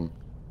some gum.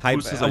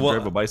 Who says I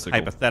drive a bicycle?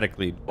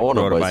 Hypothetically, own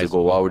a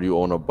bicycle. Why would you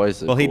own a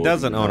bicycle? Well, he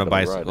doesn't own a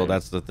bicycle.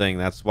 That's the thing.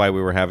 That's why we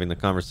were having the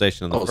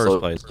conversation in the first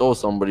place. Stole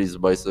somebody's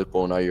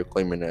bicycle, now you're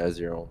claiming it as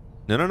your own.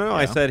 No. Yeah.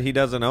 I said he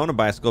doesn't own a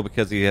bicycle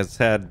because he has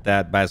had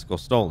that bicycle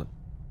stolen.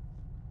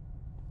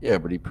 Yeah,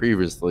 but he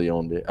previously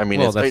owned it. I mean,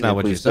 well, it's that's not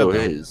what you said. still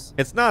his.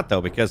 It's not though,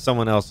 because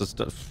someone else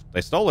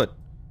they stole it.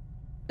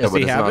 Yeah, Does but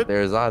he it's have not it?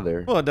 theirs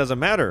either. Well, it doesn't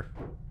matter.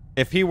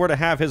 If he were to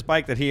have his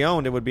bike that he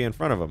owned, it would be in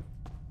front of him.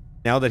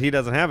 Now that he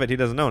doesn't have it, he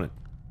doesn't own it.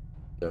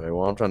 Okay,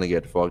 well, I'm trying to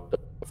get fucked up.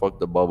 Fuck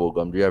the bubble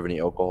gum. Do you have any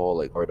alcohol,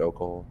 like hard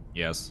alcohol?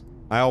 Yes.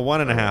 Aisle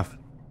 1.5.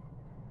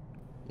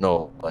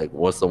 No, like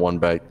what's the one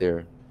back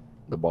there?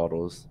 The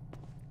bottles.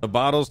 The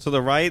bottles to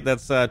the right,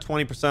 that's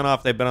 20%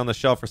 off. They've been on the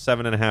shelf for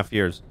 7.5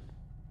 years.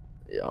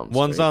 Yeah,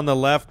 ones on the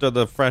left are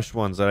the fresh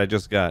ones that I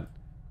just got.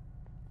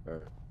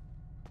 Right.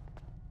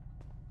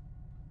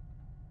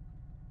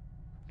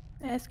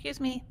 Excuse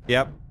me.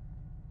 Yep.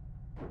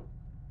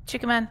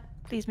 Chicken Man,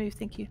 please move.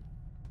 Thank you.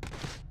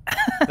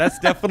 That's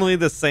definitely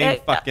the same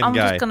fucking I'm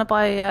guy. I'm just going to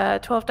buy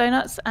 12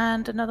 donuts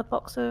and another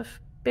box of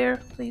beer,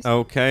 please.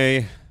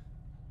 Okay.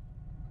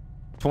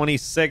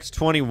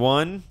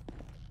 26.21.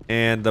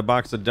 And the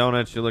box of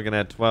donuts, you're looking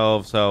at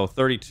 12, so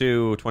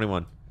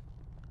 32.21.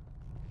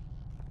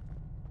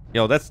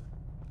 Yo, that's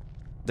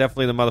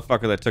definitely the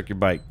motherfucker that took your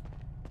bike.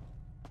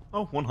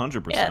 Oh,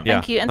 100%. Yeah,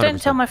 thank you. And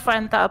don't tell my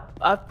friend that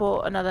I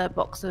bought another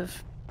box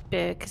of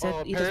beer because he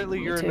doesn't Apparently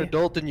want you're me an to.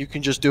 adult and you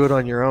can just do it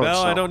on your own.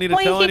 Well, so. I don't need to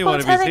Why tell you keep anyone on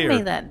if he's telling here.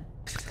 me then?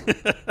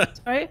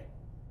 Sorry? I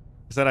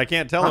said I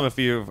can't tell him if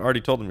you've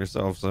already told him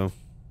yourself, so.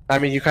 I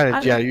mean, you kind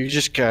of, you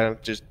just kind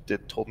of just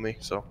told me,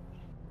 so.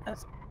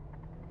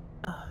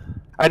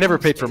 I never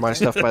paid for my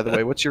stuff, by the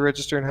way. What's your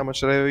register and how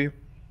much did I owe you?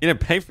 You didn't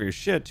pay for your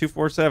shit.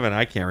 247.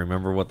 I can't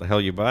remember what the hell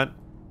you bought.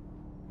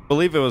 I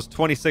believe it was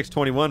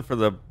 26.21 for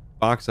the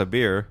box of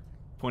beer.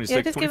 26.24.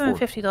 Yeah, just give him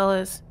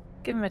 $50.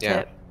 Give him a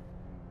tip.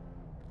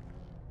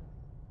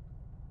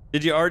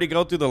 Did you already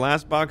go through the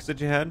last box that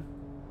you had?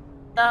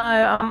 No,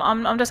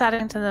 I'm just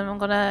adding to them. I'm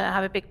gonna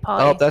have a big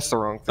party. Oh, that's the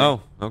wrong thing.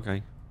 Oh,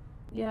 okay.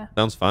 Yeah.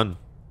 Sounds fun.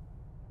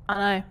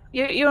 I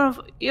know.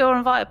 You're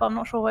invited, but I'm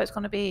not sure where it's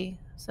gonna be.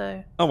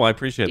 So. Oh, well, I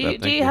appreciate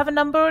that. Do you have a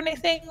number or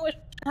anything we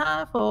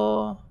have,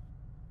 or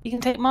you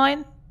can take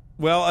mine?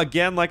 Well,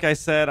 again, like I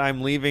said,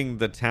 I'm leaving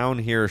the town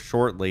here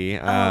shortly.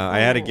 I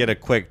had to get a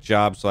quick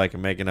job so I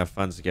can make enough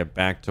funds to get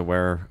back to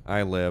where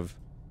I live.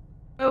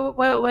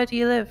 Where do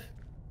you live?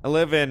 I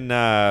live in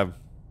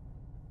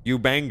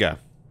Ubanga.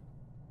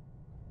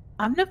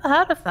 I've never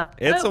heard of that.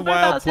 It's a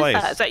wild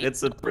place.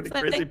 It's a pretty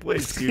crazy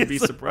place. You'd be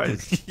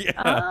surprised. Yeah.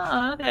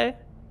 Oh, okay.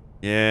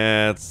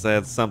 Yeah, it's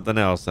something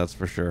else, that's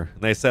for sure.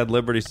 They said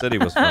Liberty City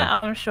was fun.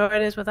 I'm sure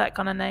it is with that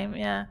kind of name,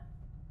 yeah.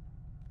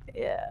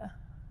 Yeah.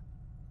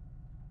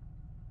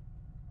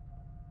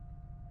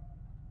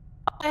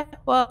 Okay,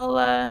 well,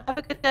 have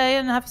a good day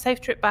and have a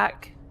safe trip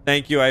back.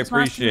 Thank you, I It's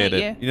nice to appreciate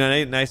meet it. You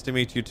know, nice to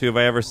meet you too. If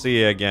I ever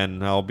see you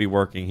again, I'll be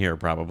working here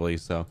probably,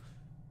 so.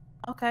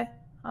 Okay,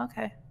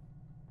 okay.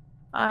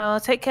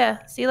 Take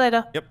care. See you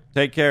later. Yep,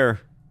 take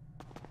care.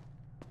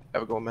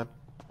 Have a good one, man.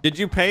 Did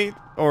you pay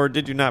or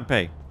did you not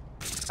pay?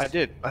 I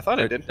did. I thought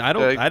I did.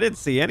 I didn't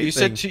see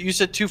anything. You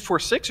said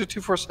 246 or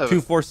 247?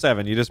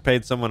 247. You just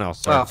paid someone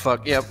else. Sorry. Oh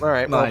fuck. Yeah. All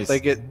right. Nice. Well,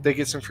 they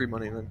get some free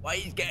money then.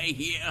 Wise guy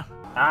here.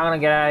 I'm gonna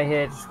get out of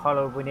here. Just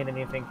holler if we need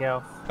anything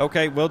else.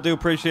 Okay, we'll do.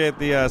 Appreciate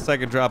the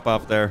second drop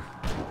off there.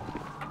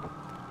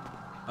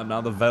 I'm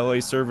now the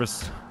valet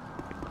service.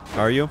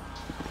 Are you?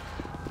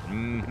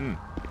 Mm-hmm.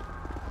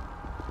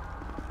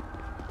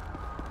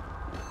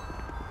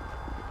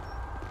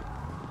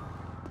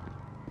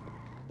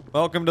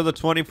 Welcome to the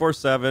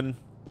 24/7.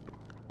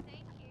 Thank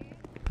you.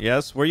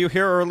 Yes, were you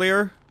here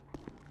earlier?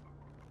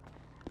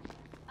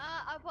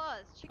 I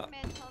was. Chicken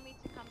Man told me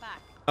to come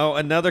back. Oh,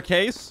 another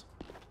case?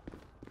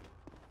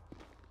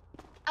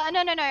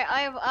 No.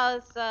 I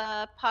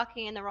was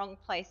parking in the wrong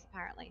place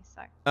apparently.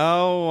 So.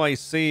 Oh, I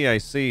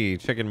see.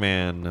 Chicken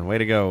Man, way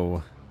to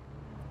go.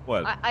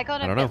 What? I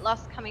got I a don't bit know.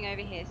 lost coming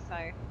over here,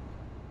 so.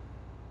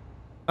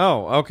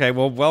 Oh, okay.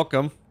 Well,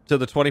 welcome to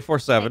the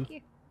 24/7. Thank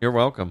you. You're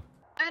welcome.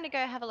 I'm gonna go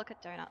have a look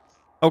at donuts.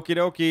 Okie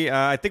dokie.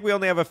 I think we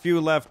only have a few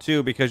left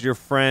too because your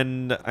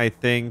friend, I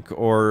think,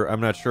 or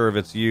I'm not sure if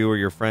it's you or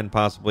your friend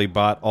possibly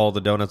bought all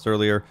the donuts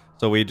earlier.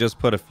 So we just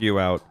put a few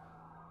out.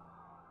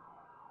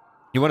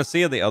 You want to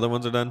see if the other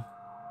ones are done?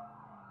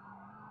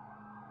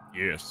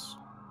 Yes.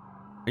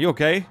 Are you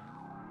okay?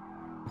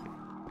 Who?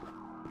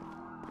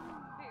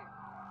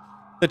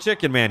 The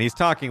chicken man. He's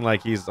talking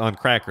like he's on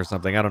crack or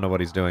something. I don't know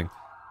what he's doing.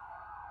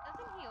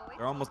 Doesn't he always?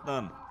 They're almost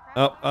done.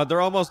 Oh,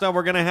 they're almost done.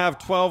 We're going to have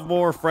 12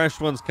 more fresh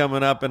ones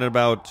coming up in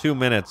about 2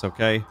 minutes,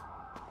 okay?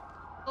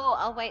 Oh,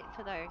 I'll wait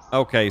for those.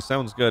 Okay,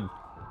 sounds good.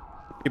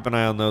 Keep an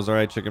eye on those, all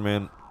right, chicken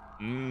man?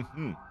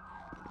 Mm-hmm.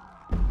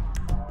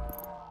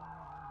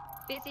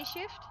 Busy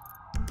shift?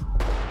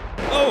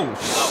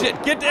 Oh,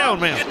 shit. Get down,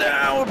 man. Get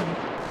down!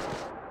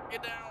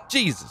 Get down!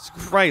 Jesus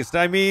Christ.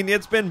 I mean,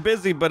 it's been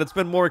busy, but it's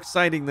been more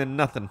exciting than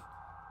nothing.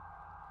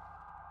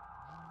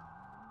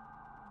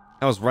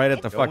 I was right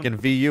at the fucking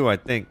VU, I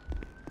think.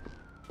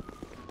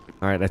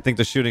 All right, I think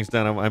the shooting's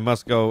done. I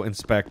must go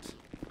inspect.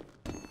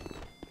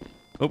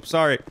 Oops,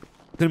 sorry.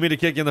 Didn't mean to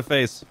kick you in the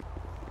face.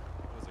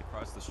 It was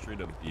across the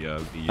street of the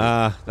VU.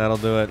 That'll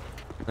do it.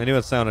 I knew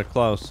it sounded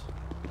close.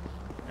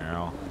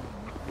 Ow.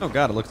 Oh,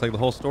 God, it looks like the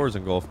whole store's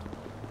engulfed.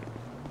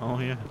 Oh,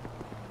 yeah.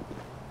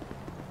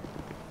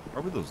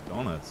 Where were those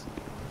donuts?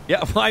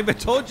 Yeah, I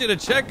told you to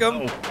check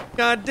them. Oh.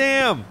 God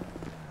damn.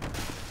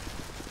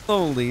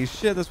 Holy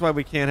shit, that's why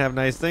we can't have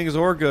nice things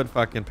or good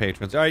fucking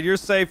patrons. All right, you're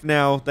safe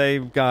now.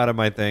 They've got him,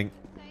 I think.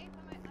 Safe?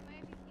 I'm over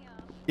here.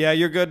 Yeah,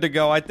 you're good to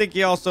go. I think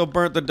he also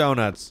burnt the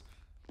donuts.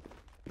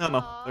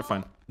 No, they're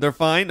fine. They're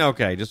fine?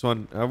 Okay, just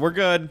one. We're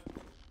good.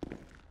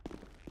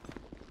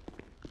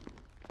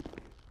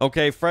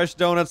 Okay, fresh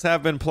donuts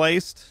have been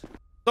placed.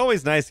 It's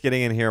always nice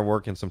getting in here and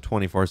working some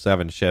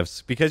 24/7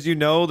 shifts because you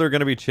know they're going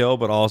to be chill,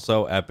 but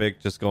also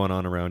epic just going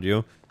on around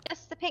you.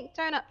 Just the pink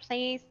donut,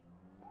 please.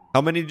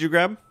 How many did you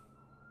grab?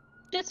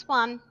 Just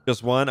one.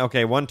 Just one?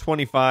 Okay,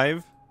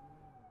 125.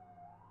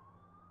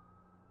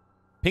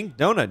 Pink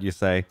donut, you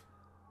say?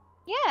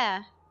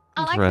 Yeah.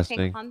 I like the Interesting.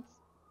 pink ones.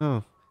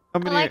 Oh. I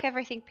like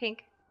everything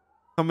pink.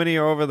 How many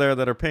are over there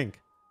that are pink?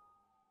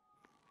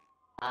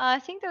 I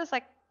think there was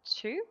like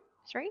 2,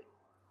 3.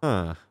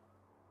 Huh.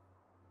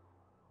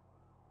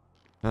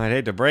 I'd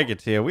hate to break it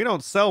to you. We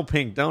don't sell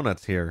pink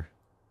donuts here.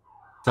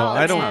 So Oh,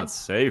 I don't man. Not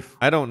safe.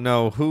 I don't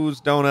know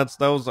whose donuts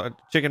those are.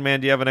 Chicken Man,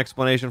 do you have an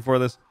explanation for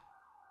this?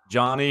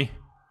 Johnny.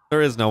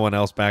 There is no one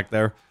else back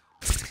there.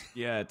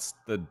 Yeah, it's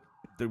the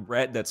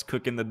rat that's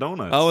cooking the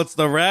donuts. Oh, it's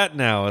the rat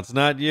now. It's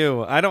not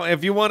you. I don't.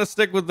 If you want to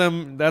stick with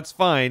them, that's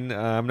fine.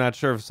 I'm not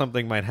sure if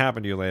something might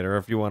happen to you later.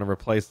 If you want to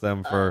replace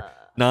them for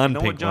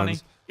non-pink what, Johnny?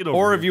 ones, Get over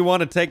or here. if you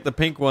want to take the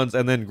pink ones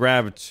and then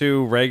grab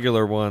 2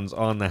 regular ones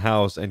on the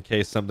house in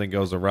case something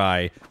goes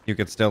awry, you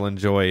could still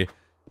enjoy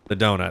the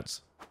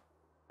donuts.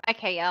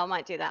 Okay, yeah, I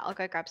might do that. I'll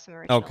go grab some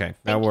original. Okay,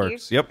 that Thank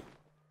works. You. Yep.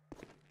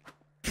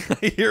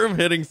 I hear him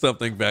hitting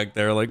something back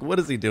there. Like, what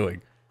is he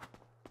doing?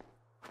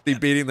 Is he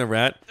beating the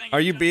rat? Are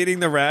you beating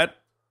the rat?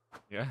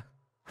 Yeah.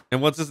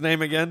 And what's his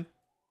name again?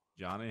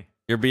 Johnny.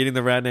 You're beating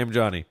the rat named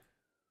Johnny.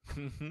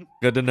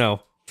 Good to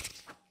know.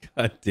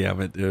 God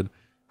damn it, dude.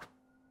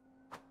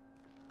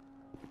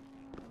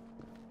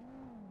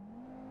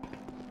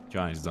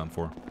 Johnny's done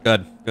for.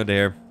 Good. Good to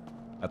hear.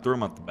 I threw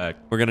him out the back.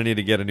 We're gonna need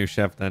to get a new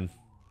chef then.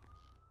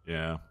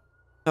 Yeah.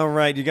 All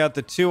right, you got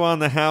the 2 on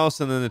the house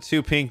and then the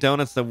 2 pink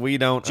donuts that we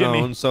don't Jimmy,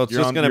 own. So it's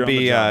you're just on- gonna you're on the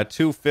be job.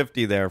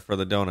 $2.50 there for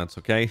the donuts.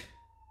 Okay.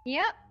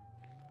 Yep.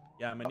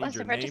 Yeah, I'm gonna What need was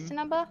your the register name,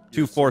 number? your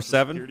 247.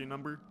 Social security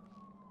number.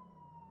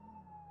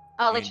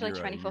 Oh, and literally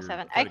your, 24/7.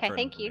 credit Okay, card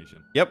thank you.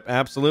 information. Yep,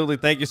 absolutely.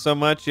 Thank you so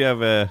much. You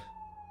have a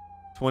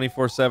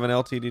 24/7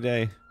 LTD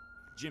day.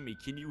 Jimmy,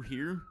 can you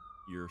hear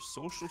your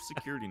social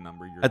security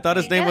number? Your I thought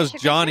his name Yeah, was sure,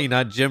 Johnny,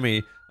 not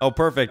Jimmy. Oh,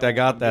 perfect. No, I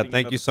got I'm that. getting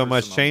Thank you another so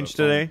much. person on Change the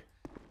phone. today.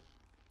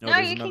 No,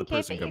 there's you another can keep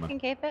person it. You coming. can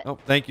keep it. Oh,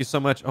 thank you so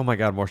much. Oh my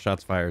God, more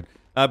shots fired.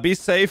 Be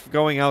safe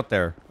going out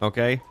there.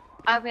 Okay.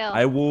 I will.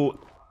 I will.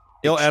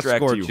 He'll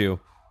extract escort you.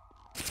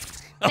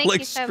 Thank I'll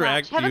you so much.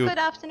 extract Have a you. good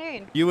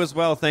afternoon. You as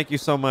well. Thank you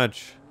so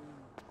much.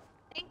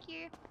 Thank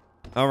you.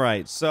 All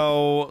right,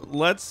 so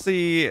let's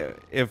see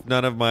if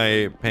none of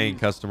my paying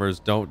customers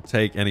don't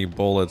take any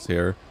bullets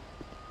here.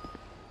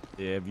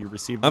 Yeah, have you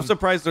received I'm them?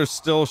 surprised there's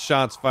still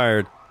shots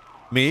fired.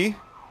 Me?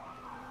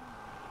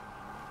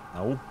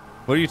 No.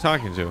 What are you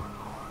talking to?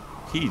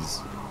 Keys.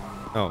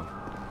 Oh,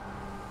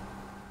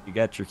 You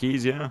got your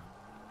keys, yeah?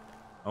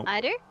 Oh, I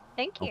do.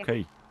 Thank you.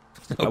 okay.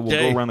 I will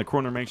Okay. go around the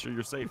corner and make sure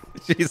you're safe.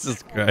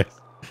 Jesus Christ.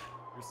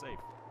 You're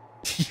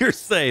safe. You're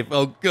safe.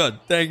 Oh, good.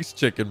 Thanks,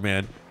 Chicken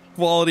Man.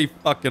 Quality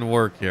fucking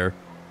work here.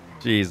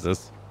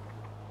 Jesus.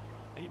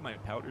 I eat my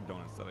powdered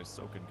donuts that I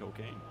soak in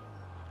cocaine.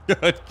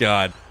 Good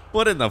God.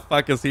 What in the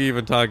fuck is he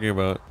even talking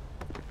about?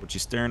 What you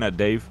staring at,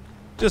 Dave?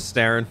 Just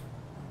staring.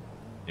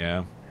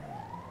 Yeah.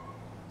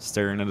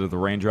 Staring into the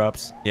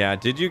raindrops? Yeah,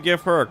 did you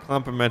give her a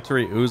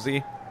complimentary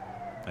Uzi?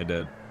 I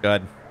did.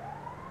 Good.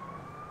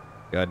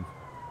 Good.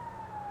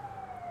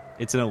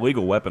 It's an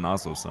illegal weapon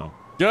also, so.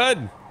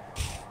 Good.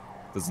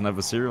 Doesn't have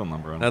a serial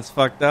number on it. That's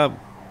fucked up.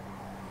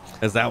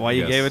 Is that why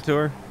you Yes. gave it to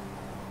her?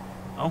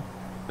 Oh,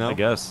 No? I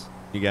guess.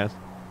 You guess?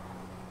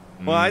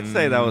 Well, I'd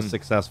say that was a Mm,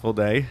 successful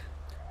day.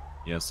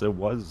 Yes, it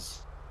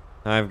was.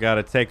 I've got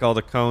to take all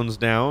the cones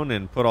down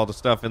and put all the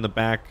stuff in the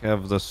back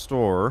of the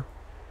store.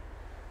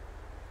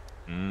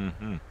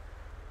 Mm-hmm.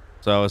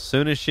 So as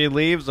soon as she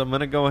leaves, I'm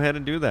going to go ahead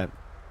and do that.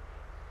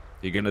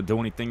 You gonna do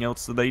anything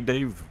else today,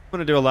 Dave? I'm going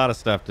to do a lot of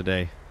stuff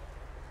today.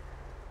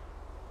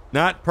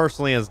 Not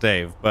personally as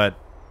Dave, but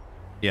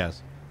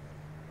yes.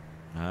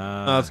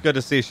 Oh, it's good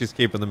to see she's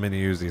keeping the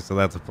mini Uzi, so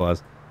that's a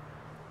plus.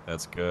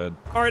 That's good.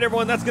 All right,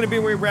 everyone, that's going to be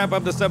where we wrap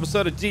up this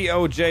episode of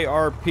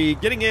DOJRP.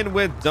 Getting in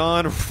with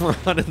Don,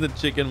 Ron, and the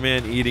Chicken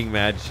Man eating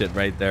mad shit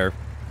right there.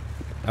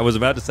 I was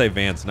about to say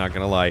Vance, not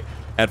going to lie,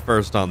 at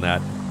first on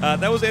that.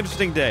 That was an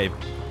interesting day.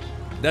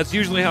 That's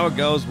usually how it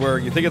goes, where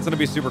you think it's going to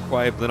be super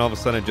quiet, but then all of a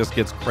sudden it just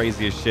gets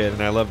crazy as shit.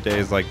 And I love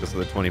days like this of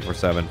the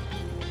 24/7.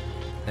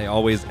 They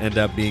always end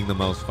up being the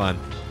most fun.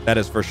 That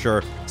is for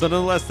sure. So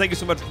nonetheless, thank you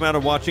so much for coming out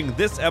and watching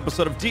this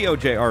episode of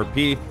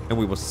DOJRP, and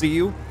we will see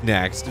you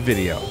next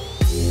video.